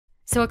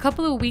So a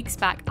couple of weeks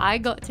back, I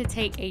got to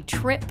take a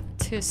trip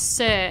to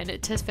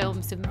CERN to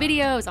film some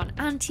videos on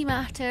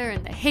antimatter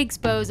and the Higgs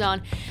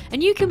boson,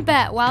 and you can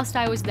bet whilst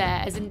I was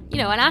there as an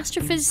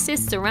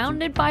astrophysicist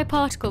surrounded by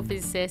particle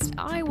physicists,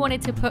 I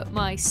wanted to put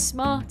my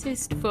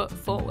smartest foot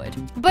forward.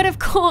 But of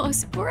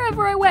course,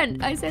 wherever I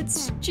went, I said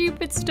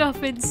stupid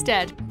stuff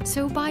instead.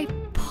 So by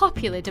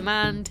popular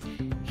demand,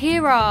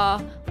 here are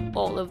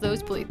all of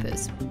those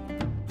bloopers.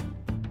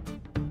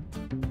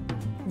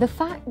 The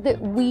fact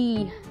that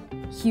we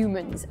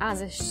humans as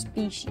a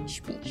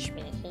species,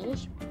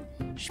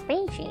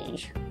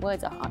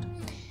 words are hard.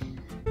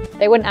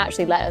 They wouldn't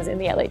actually let us in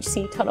the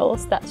LHC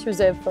tunnels. That's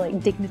reserved for like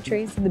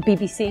dignitaries in the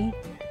BBC.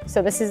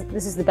 So this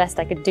is the best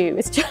I could do.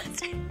 It's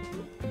just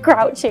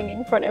crouching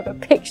in front of a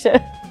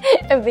picture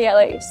of the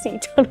LHC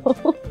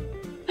tunnel.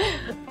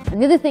 And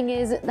the other thing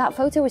is that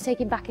photo was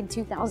taken back in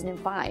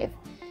 2005.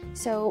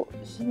 So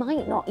he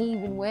might not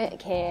even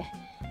work here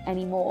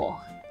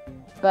anymore.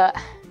 But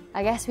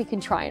I guess we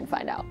can try and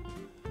find out.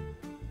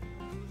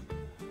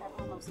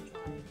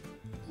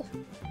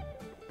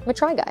 I'm a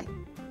try guy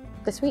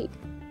this week.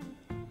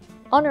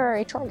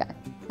 Honorary try guy.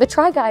 The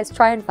try guys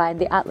try and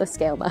find the Atlas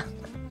scale map.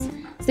 So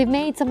they've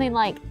made something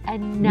like a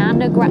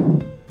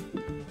nanogram.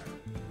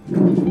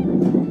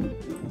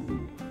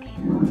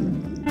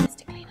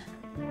 Mr. Cleaner.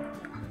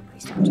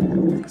 Please don't do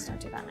that. Please don't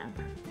do that now.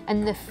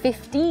 And the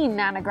 15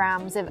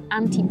 nanograms of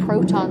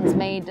antiprotons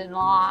made in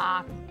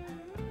Oh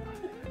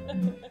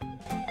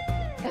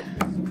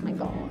my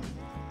god.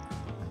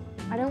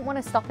 I don't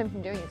want to stop him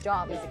from doing his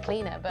job. He's a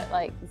cleaner, but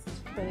like, this is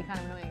really kind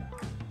of annoying.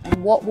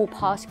 And what will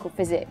particle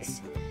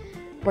physics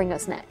bring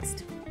us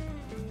next?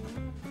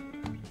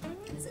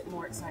 Is it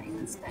more exciting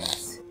than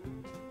space?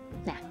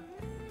 Nah.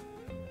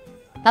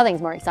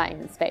 Nothing's more exciting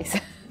than space.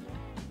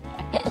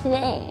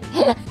 I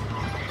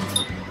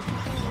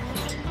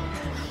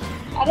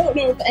don't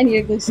know if any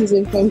of this is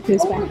in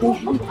focus, Becky.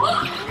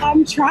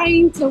 I'm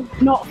trying to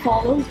not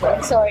fall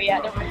over. Sorry,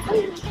 yeah, don't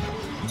worry.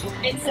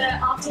 It's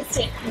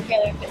artistic,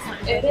 Michaela, if it's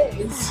not. It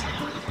is.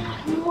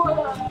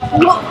 Whoa.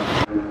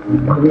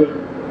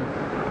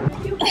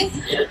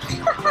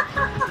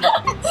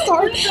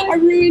 Sorry, I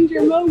ruined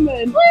your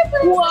moment.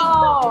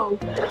 Whoa.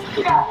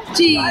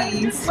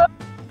 Jeez.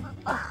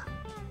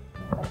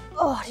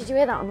 Oh, did you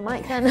hear that on the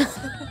mic then?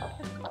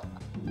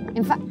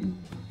 In fact,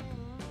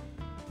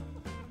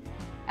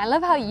 I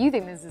love how you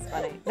think this is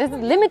funny. There's a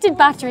limited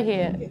battery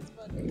here.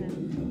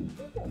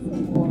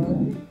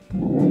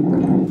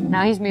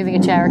 Now he's moving a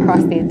chair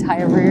across the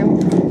entire room.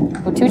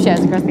 Or two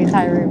chairs across the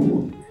entire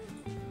room.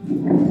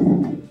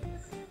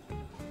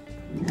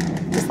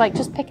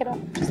 Just pick it up.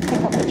 Just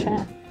pick up the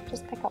chair.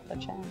 Just pick up the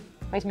chair.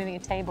 Oh, he's moving a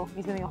table.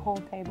 He's moving a whole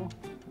table.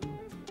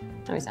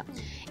 No, he's not.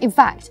 In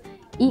fact,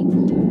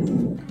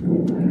 15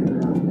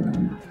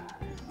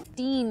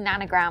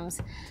 nanograms.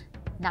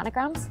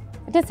 Nanograms?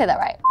 I did say that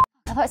right.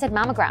 I thought I said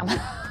mammogram.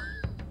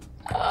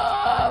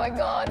 Oh my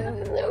god,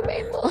 this is so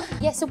painful.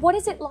 Yeah, so what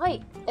is it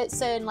like at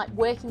CERN, like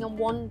working on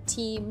one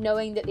team,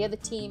 knowing that the other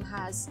team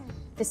has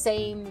the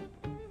same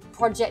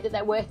project that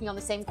they're working on,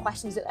 the same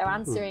questions that they're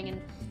answering, and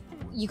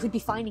you could be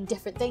finding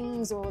different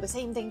things or the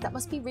same thing? That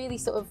must be really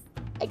sort of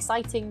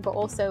exciting, but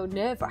also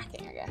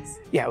nerve-wracking, I guess.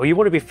 Yeah, well, you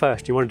want to be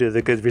first, you want to do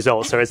the good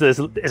results, so it's a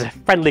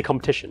friendly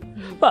competition.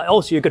 But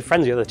also you're good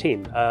friends with the other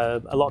team.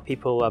 There's a lot of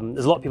people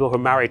who are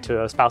married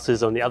to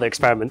spouses on the other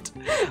experiment.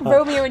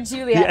 Romeo and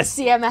Juliet, yes.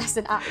 CMS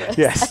and Atlas.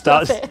 Yes,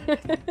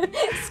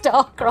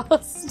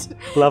 star-crossed.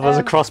 Lovers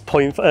across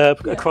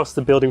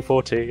the building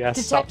 40,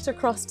 yes.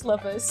 Detector-crossed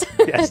lovers.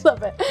 Yes. I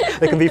love it.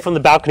 They can be from the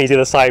balconies the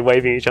other side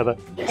waving at each other.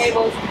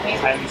 Cables.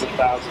 Tens of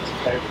thousands of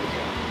cables.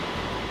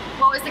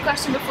 What was the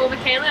question before,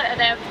 Michaela? Are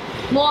there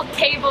more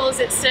cables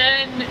at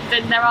CERN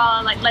than there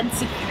are like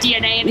lengths of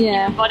DNA in a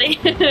human body?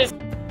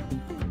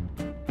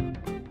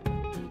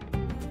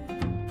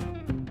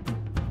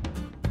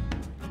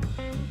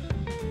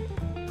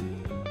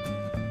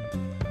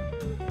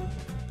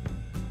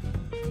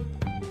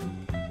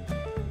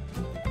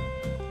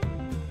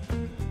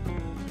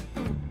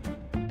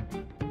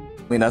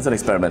 I mean, as an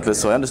experimentalist,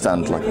 so I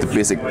understand like the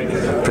basic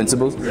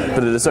principles, but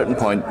at a certain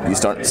point you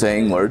start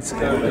saying words,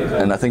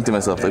 and I think to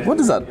myself, like, what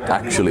does that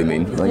actually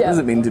mean? Like, what does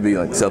it mean to be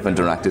like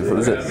self-interactive? What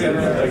is it?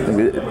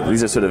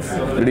 These are sort of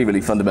really,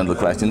 really fundamental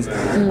questions,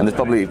 and you'd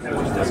probably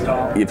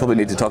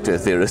need to talk to a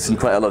theorist in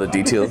quite a lot of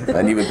detail,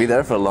 and you would be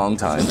there for a long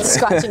time.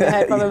 Scratching your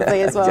head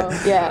probably as well.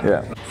 Yeah.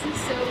 This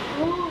is so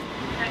cool.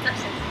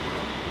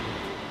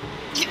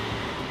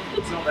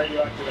 It's not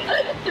radioactive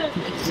anymore.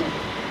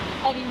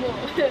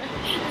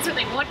 That's what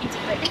they want you to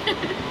think.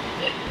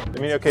 I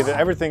mean, okay,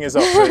 everything is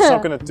up, so it's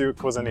not going to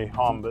cause any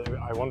harm, but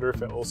I wonder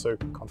if it also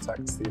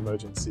contacts the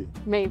emergency.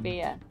 Maybe,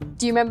 yeah.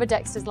 Do you remember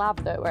Dexter's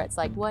Lab though, where it's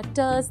like, what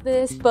does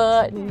this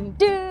button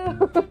do?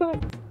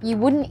 You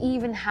wouldn't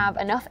even have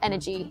enough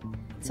energy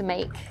to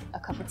make a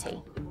cup of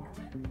tea.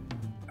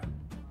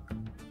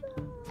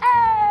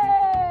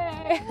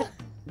 Hey!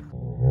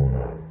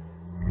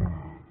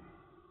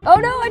 Oh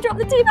no, I dropped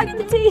the tea back in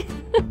the tea.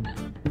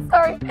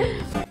 Sorry.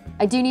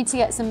 I do need to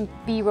get some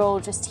B-roll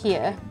just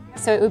here.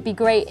 So it would be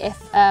great if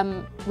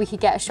we could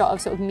get a shot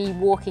of sort of me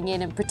walking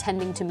in and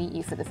pretending to meet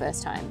you for the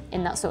first time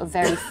in that sort of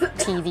very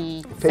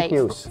TV,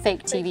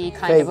 fake TV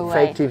kind of a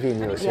way. Fake TV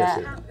news, yeah.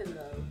 yes.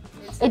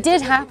 It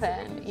did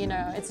happen, you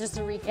know. It's just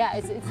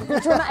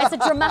it's a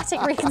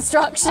dramatic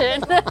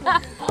reconstruction. I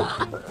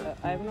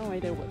have no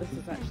idea what this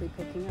is actually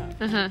picking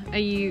up. Are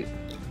you?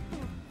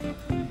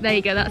 There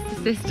you go. That's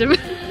the system.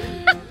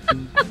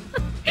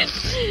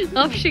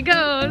 Off she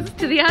goes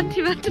to the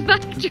antimatter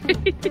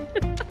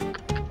factory.